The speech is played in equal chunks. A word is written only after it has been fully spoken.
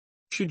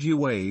Should you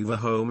waive a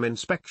home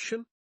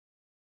inspection?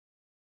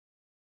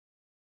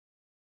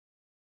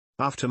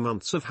 After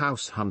months of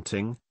house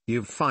hunting,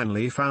 you've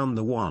finally found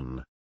the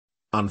one.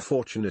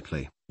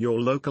 Unfortunately, your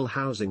local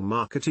housing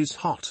market is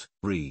hot.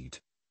 Read.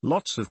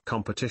 Lots of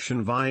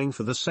competition vying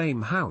for the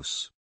same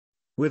house.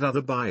 With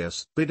other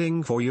buyers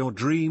bidding for your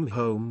dream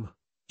home,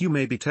 you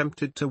may be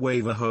tempted to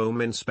waive a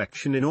home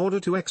inspection in order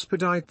to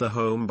expedite the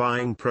home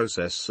buying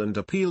process and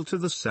appeal to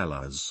the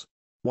sellers.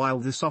 While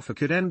this offer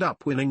could end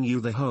up winning you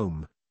the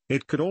home,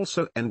 it could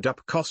also end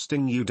up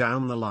costing you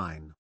down the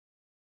line.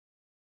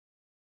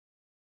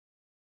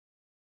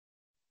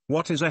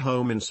 What is a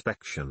home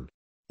inspection?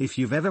 If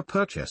you've ever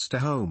purchased a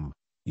home,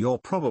 you're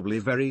probably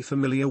very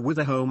familiar with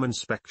a home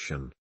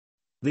inspection.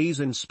 These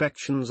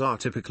inspections are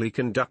typically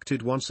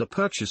conducted once a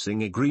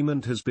purchasing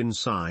agreement has been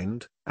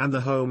signed, and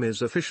the home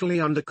is officially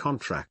under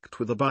contract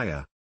with the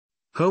buyer.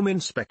 Home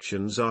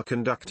inspections are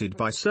conducted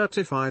by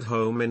certified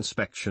home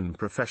inspection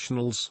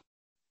professionals.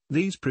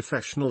 These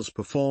professionals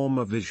perform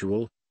a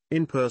visual,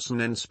 in-person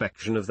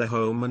inspection of the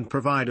home and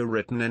provide a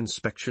written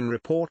inspection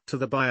report to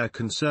the buyer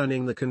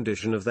concerning the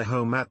condition of the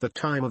home at the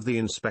time of the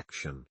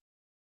inspection.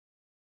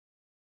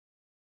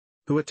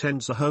 Who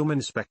attends a home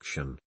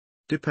inspection?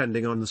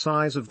 Depending on the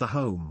size of the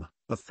home,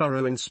 a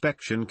thorough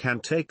inspection can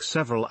take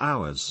several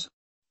hours.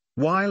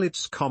 While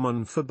it's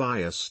common for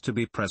buyers to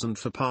be present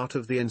for part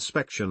of the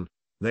inspection,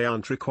 they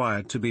aren't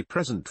required to be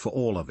present for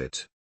all of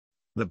it.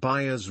 The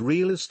buyer's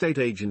real estate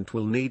agent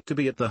will need to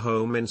be at the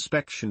home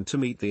inspection to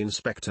meet the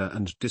inspector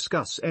and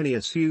discuss any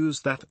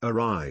issues that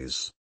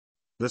arise.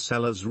 The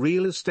seller's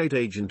real estate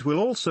agent will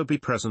also be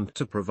present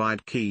to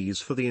provide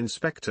keys for the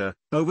inspector,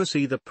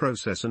 oversee the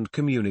process and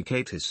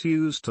communicate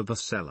issues to the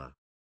seller.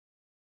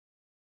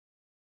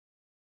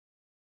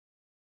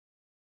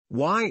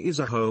 Why is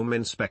a home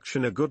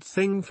inspection a good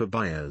thing for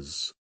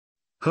buyers?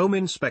 Home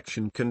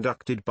inspection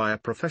conducted by a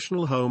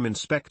professional home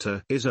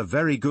inspector is a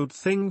very good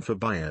thing for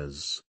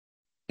buyers.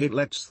 It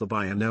lets the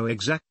buyer know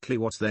exactly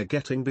what they're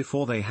getting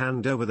before they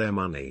hand over their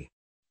money.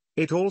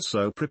 It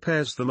also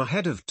prepares them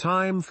ahead of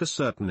time for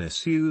certain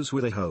issues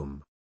with a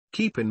home.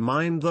 Keep in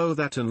mind though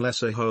that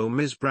unless a home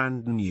is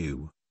brand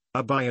new,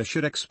 a buyer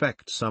should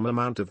expect some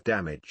amount of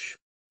damage.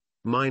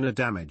 Minor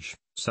damage,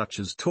 such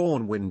as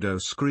torn window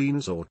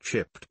screens or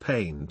chipped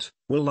paint,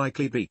 will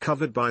likely be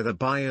covered by the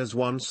buyers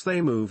once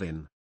they move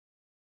in.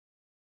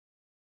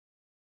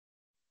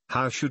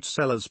 How should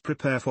sellers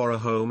prepare for a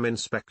home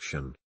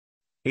inspection?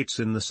 It's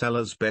in the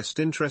seller's best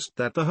interest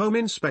that the home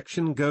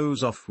inspection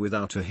goes off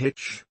without a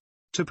hitch.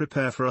 To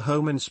prepare for a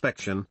home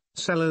inspection,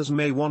 sellers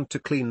may want to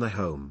clean the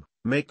home,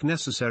 make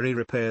necessary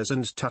repairs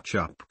and touch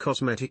up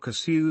cosmetic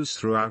issues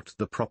throughout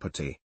the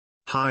property.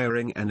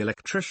 Hiring an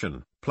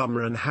electrician,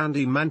 plumber and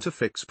handyman to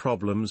fix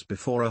problems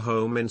before a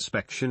home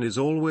inspection is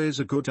always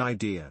a good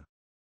idea.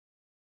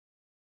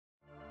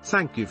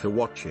 Thank you for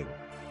watching.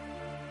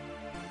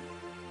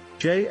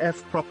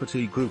 JF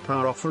Property Group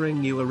are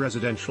offering you a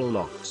residential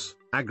lot,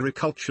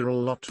 agricultural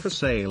lot for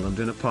sale and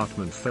an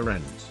apartment for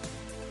rent.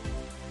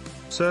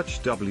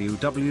 Search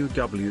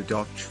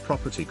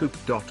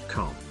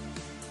www.jfpropertygroup.info.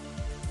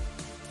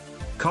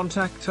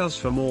 Contact us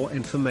for more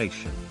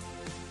information.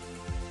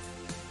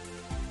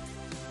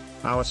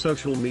 Our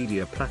social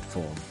media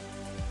platform.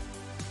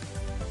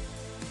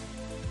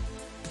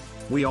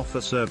 We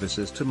offer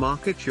services to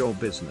market your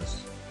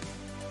business.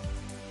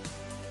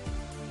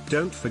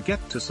 Don't forget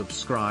to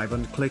subscribe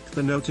and click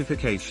the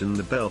notification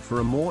bell for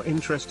a more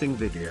interesting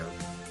video.